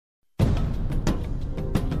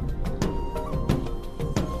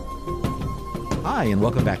Hi, and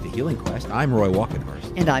welcome back to Healing Quest. I'm Roy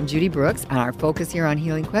Walkenhorst. And I'm Judy Brooks. And our focus here on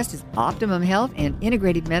Healing Quest is optimum health and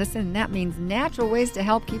integrated medicine. And that means natural ways to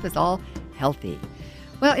help keep us all healthy.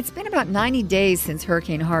 Well, it's been about 90 days since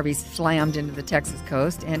Hurricane Harvey slammed into the Texas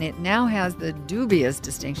coast, and it now has the dubious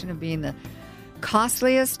distinction of being the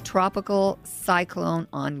costliest tropical cyclone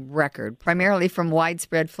on record, primarily from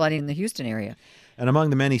widespread flooding in the Houston area. And among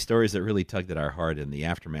the many stories that really tugged at our heart in the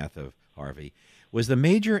aftermath of Harvey was the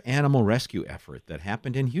major animal rescue effort that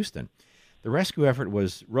happened in Houston. The rescue effort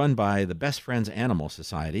was run by the Best Friends Animal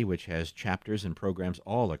Society, which has chapters and programs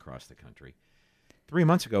all across the country. 3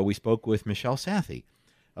 months ago, we spoke with Michelle Sathey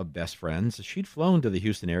of Best Friends. She'd flown to the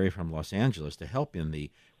Houston area from Los Angeles to help in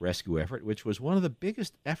the rescue effort, which was one of the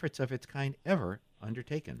biggest efforts of its kind ever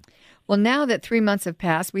undertaken. Well, now that 3 months have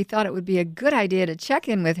passed, we thought it would be a good idea to check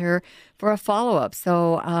in with her for a follow-up.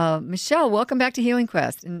 So, Michelle, welcome back to Healing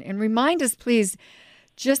Quest. And remind us, please,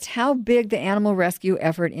 just how big the animal rescue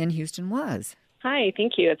effort in Houston was. Hi,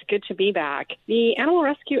 thank you. It's good to be back. The animal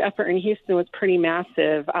rescue effort in Houston was pretty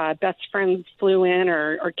massive. Best Friends flew in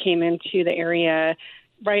or came into the area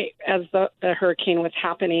right as the hurricane was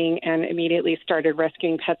happening and immediately started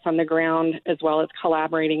rescuing pets on the ground, as well as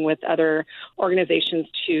collaborating with other organizations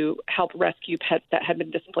to help rescue pets that had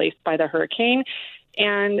been displaced by the hurricane.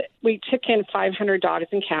 And we took in 500 dogs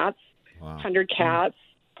and cats, 100 cats,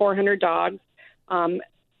 400 dogs.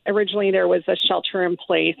 Originally, there was a shelter in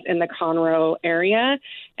place in the Conroe area,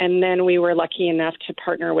 and then we were lucky enough to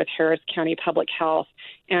partner with Harris County Public Health,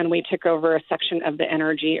 and we took over a section of the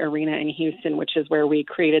Energy Arena in Houston, which is where we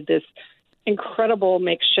created this incredible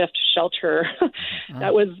makeshift shelter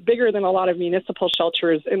that was bigger than a lot of municipal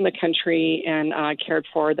shelters in the country, and cared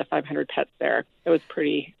for the 500 pets there. It was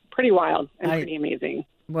pretty wild and pretty amazing.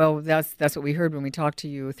 Well, that's what we heard when we talked to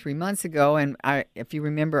you 3 months ago. And if you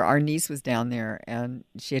remember, our niece was down there, and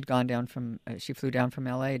she had she flew down from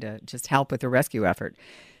L.A. to just help with the rescue effort.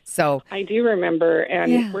 So I do remember,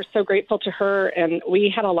 and we're so grateful to her. And we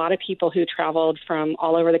had a lot of people who traveled from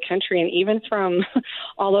all over the country and even from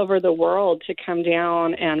all over the world to come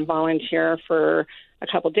down and volunteer for a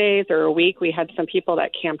couple days or a week. We had some people that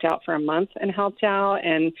camped out for a month and helped out,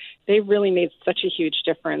 and they really made such a huge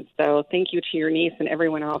difference. So thank you to your niece and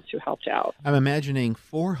everyone else who helped out. I'm imagining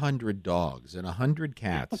 400 dogs and 100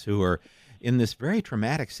 cats who are in this very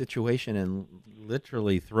traumatic situation and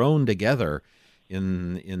literally thrown together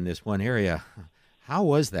in this one area. How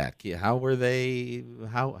was that? How were they?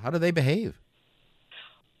 How did they behave?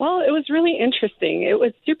 Well, it was really interesting. It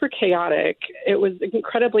was super chaotic. It was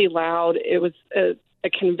incredibly loud. It was a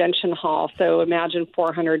convention hall, so imagine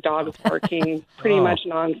 400 dogs barking pretty much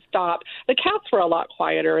nonstop. The cats were a lot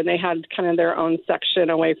quieter, and they had kind of their own section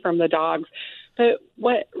away from the dogs. But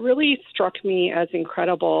what really struck me as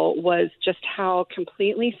incredible was just how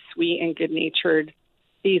completely sweet and good-natured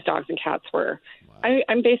these dogs and cats were. Wow.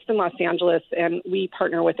 I'm based in Los Angeles, and we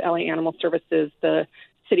partner with LA Animal Services, the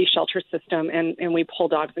city shelter system, and we pull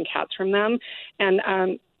dogs and cats from them.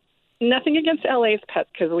 And nothing against LA's pets,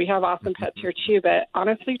 because we have awesome pets here too, but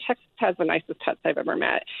honestly, Texas has the nicest pets I've ever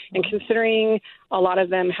met. And considering a lot of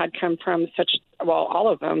them had come from all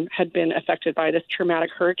of them had been affected by this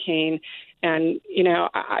traumatic hurricane, and,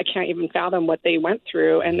 I can't even fathom what they went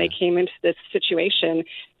through, and they came into this situation,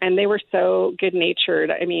 and they were so good-natured.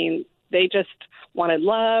 I mean, they just wanted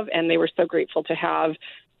love, and they were so grateful to have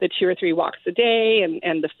the 2 or 3 walks a day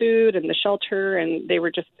and the food and the shelter. And they were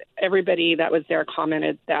just, everybody that was there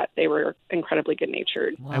commented that they were incredibly good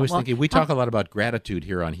natured. I was thinking, we talk a lot about gratitude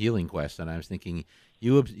here on Healing Quest, and I was thinking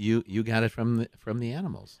you got it from the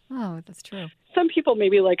animals. Oh, that's true. Some people,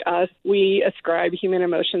 maybe like us, we ascribe human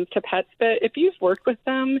emotions to pets, but if you've worked with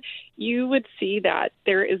them, you would see that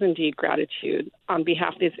there is indeed gratitude on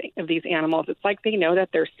behalf of these animals. It's like they know that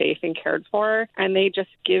they're safe and cared for, and they just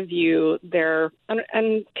give you their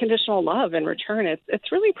unconditional love in return.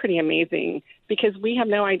 It's really pretty amazing, because we have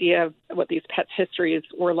no idea what these pets' histories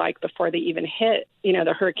were like before they even hit,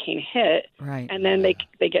 the hurricane hit. Right. And then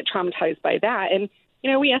they get traumatized by that. And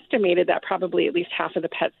we estimated that probably at least half of the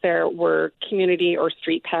pets there were community or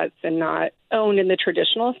street pets and not owned in the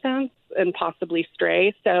traditional sense, and possibly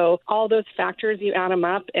stray. So all those factors, you add them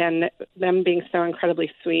up, and them being so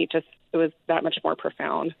incredibly sweet, it was that much more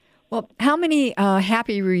profound. Well, how many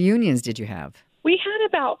happy reunions did you have? We had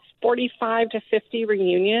about 45 to 50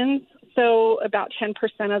 reunions, so about 10%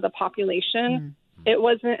 of the population. It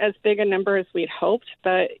wasn't as big a number as we'd hoped,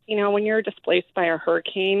 but, when you're displaced by a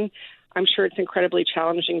hurricane, I'm sure it's incredibly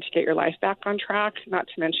challenging to get your life back on track, not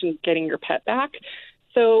to mention getting your pet back.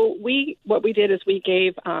 So what we did is we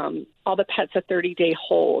gave all the pets a 30-day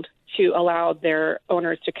hold to allow their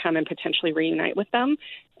owners to come and potentially reunite with them.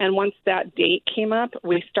 And once that date came up,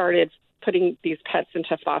 we started putting these pets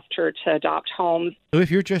into foster to adopt homes. So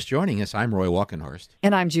if you're just joining us, I'm Roy Walkenhorst.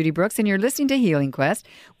 And I'm Judy Brooks, and you're listening to Healing Quest.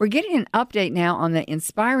 We're getting an update now on the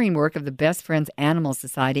inspiring work of the Best Friends Animal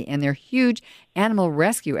Society and their huge animal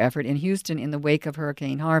rescue effort in Houston in the wake of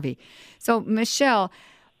Hurricane Harvey. So, Michelle,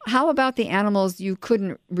 how about the animals you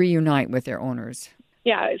couldn't reunite with their owners?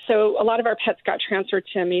 Yeah, so a lot of our pets got transferred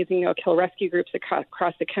to amazing no-kill rescue groups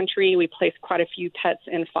across the country. We placed quite a few pets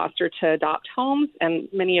in foster to adopt homes, and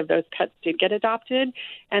many of those pets did get adopted.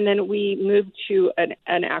 And then we moved to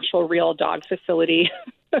an actual real dog facility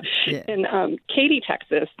in Katy,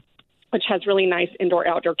 Texas, which has really nice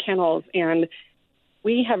indoor-outdoor kennels. And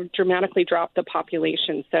we have dramatically dropped the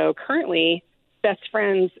population. So currently, Best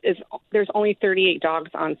Friends there's only 38 dogs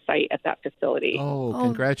on site at that facility. Oh,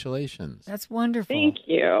 congratulations. That's wonderful. Thank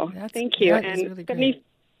you. Thank you. That is And really great.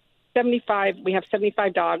 75, we have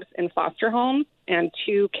 75 dogs in foster homes and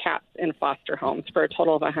 2 cats in foster homes for a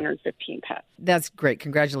total of 115 pets. That's great.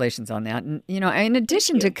 Congratulations on that. And, in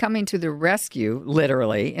addition to coming to the rescue,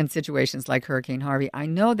 literally, in situations like Hurricane Harvey, I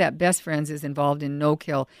know that Best Friends is involved in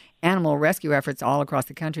no-kill animal rescue efforts all across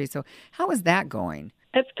the country. So how is that going?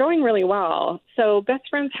 It's going really well. So Best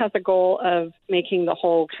Friends has a goal of making the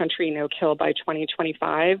whole country no-kill by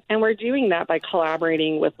 2025, and we're doing that by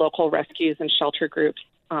collaborating with local rescues and shelter groups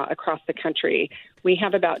across the country. We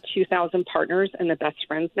have about 2,000 partners in the Best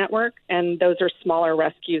Friends network, and those are smaller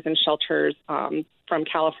rescues and shelters from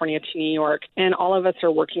California to New York, and all of us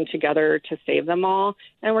are working together to save them all.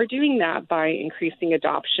 And we're doing that by increasing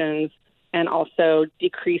adoptions and also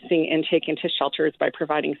decreasing intake into shelters by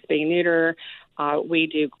providing spay-neuter. We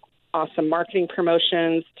do awesome marketing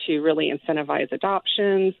promotions to really incentivize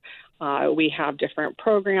adoptions. We have different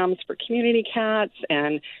programs for community cats,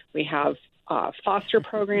 and we have foster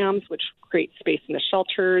programs, which create space in the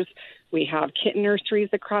shelters. We have kitten nurseries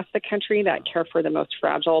across the country that care for the most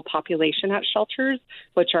fragile population at shelters,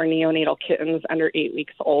 which are neonatal kittens under 8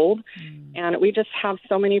 weeks old. And we just have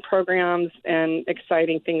so many programs and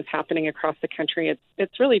exciting things happening across the country.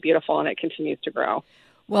 It's really beautiful, and it continues to grow.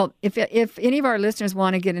 Well, if any of our listeners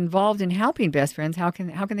want to get involved in helping Best Friends, how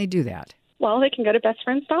can they do that? Well, they can go to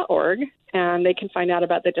bestfriends.org, and they can find out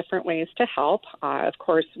about the different ways to help. Of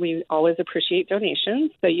course, we always appreciate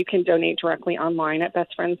donations, so you can donate directly online at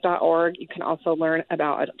bestfriends.org. You can also learn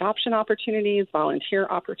about adoption opportunities, volunteer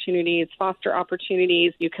opportunities, foster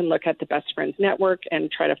opportunities. You can look at the Best Friends Network and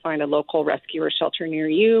try to find a local rescue or shelter near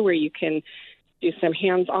you where you can do some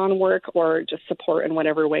hands-on work or just support in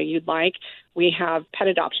whatever way you'd like. We have pet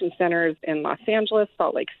adoption centers in Los Angeles,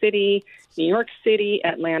 Salt Lake City, New York City,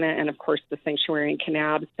 Atlanta, and of course the Sanctuary in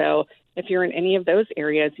Kanab. So if you're in any of those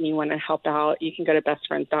areas and you want to help out, you can go to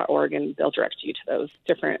bestfriends.org and they'll direct you to those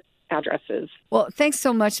different addresses. Well, thanks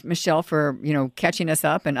so much, Michelle, for catching us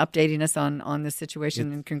up and updating us on this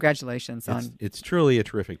situation, and congratulations on. It's truly a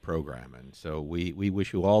terrific program, and so we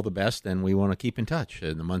wish you all the best, and we want to keep in touch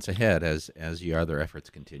in the months ahead as your other efforts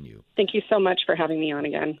continue. Thank you so much for having me on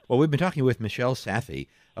again. Well, we've been talking with Michelle Sathi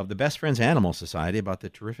of the Best Friends Animal Society about the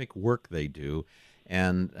terrific work they do.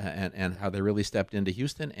 And how they really stepped into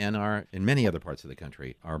Houston and are in many other parts of the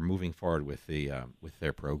country are moving forward with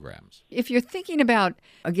their programs. If you're thinking about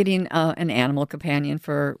getting an animal companion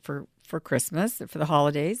for Christmas, for the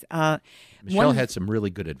holidays, Michelle had some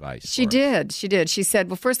really good advice. She did. She said,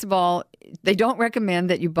 well, first of all, they don't recommend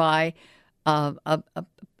that you buy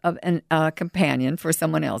a companion for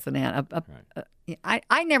someone else.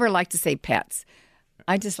 I never like to say pets.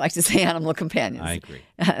 I just like to say animal companions. I agree.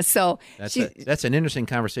 So that's an interesting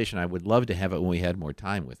conversation. I would love to have it when we had more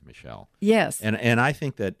time with Michelle. Yes, and I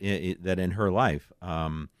think that that in her life,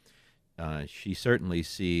 she certainly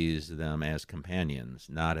sees them as companions,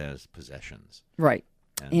 not as possessions. Right.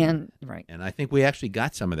 And I think we actually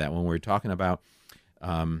got some of that when we were talking about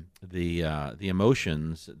the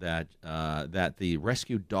emotions that the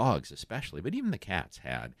rescued dogs, especially, but even the cats,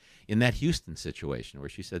 had in that Houston situation, where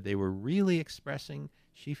she said they were really expressing.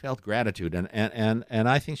 She felt gratitude, and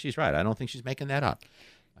I think she's right. I don't think she's making that up.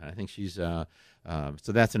 I think she's so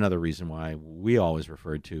that's another reason why we always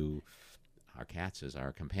referred to our cats as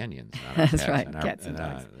our companions. Not our That's pets. right, and cats and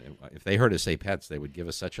dogs. If they heard us say pets, they would give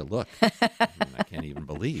us such a look. I can't even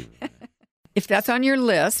believe. If that's on your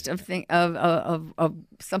list of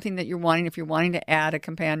something that you're wanting, if you're wanting to add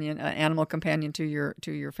an animal companion to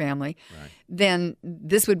your family, Right. then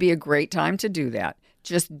this would be a great time to do that.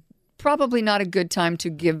 Just probably not a good time to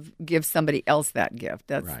give somebody else that gift.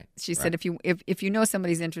 That's Right, She said if you know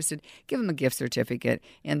somebody's interested, give them a gift certificate,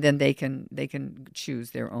 and then they can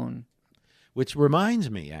choose their own. Which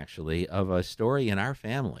reminds me, actually, of a story in our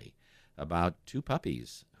family about two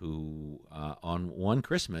puppies who, on one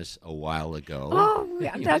Christmas a while ago. Oh,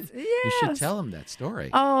 yeah, You should tell them that story.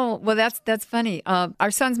 Oh, well, that's funny.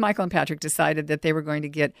 Our sons, Michael and Patrick, decided that they were going to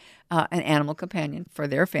get an animal companion for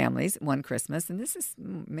their families one Christmas, and this is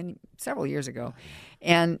several years ago,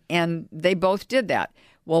 and they both did that.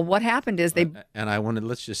 Well, what happened is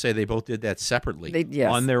let's just say they both did that separately.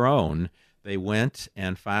 Yes. On their own. They went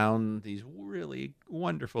and found these really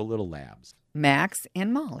wonderful little labs. Max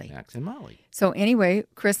and Molly. Max and Molly. So anyway,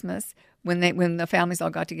 Christmas, when the families all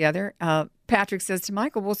got together, Patrick says to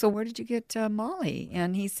Michael, "Well, so where did you get Molly?"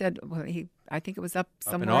 And he said, "Well, I think it was up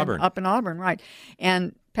somewhere up in Auburn, right?"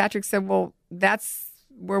 And Patrick said, "Well, that's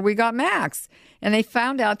where we got Max." And they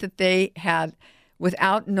found out that they had,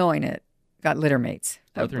 without knowing it, got litter mates.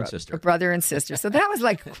 Brother and sister. A brother and sister. So that was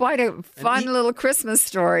like quite a fun little Christmas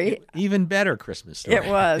story. Even better Christmas story. It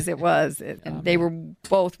was. And they were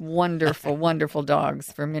both wonderful, wonderful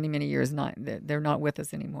dogs for many, many years. They're not with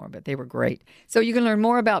us anymore, but they were great. So you can learn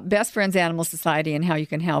more about Best Friends Animal Society and how you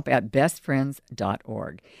can help at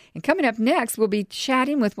bestfriends.org. And coming up next, we'll be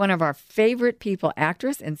chatting with one of our favorite people,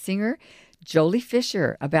 actress and singer Joely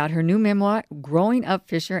Fisher, about her new memoir, Growing Up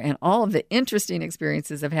Fisher, and all of the interesting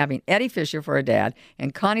experiences of having Eddie Fisher for a dad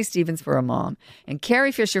and Connie Stevens for a mom and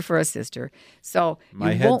Carrie Fisher for a sister. So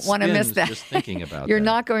My you won't want to miss that. Just thinking about You're that.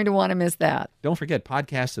 not going to want to miss that. Don't forget,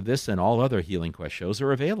 podcasts of this and all other Healing Quest shows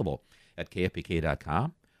are available at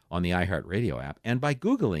KFBK.com, on the iHeartRadio app, and by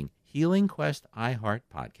Googling Healing Quest iHeart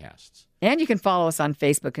Podcasts. And you can follow us on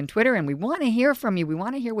Facebook and Twitter, and we want to hear from you. We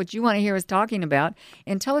want to hear what you want to hear us talking about,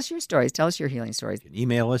 and tell us your stories. Tell us your healing stories. You can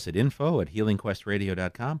email us at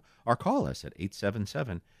info@healingquestradio.com or call us at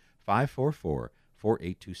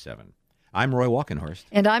 877-544-4827. I'm Roy Walkenhorst.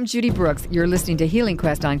 And I'm Judy Brooks. You're listening to Healing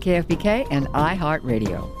Quest on KFBK and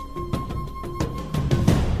iHeartRadio.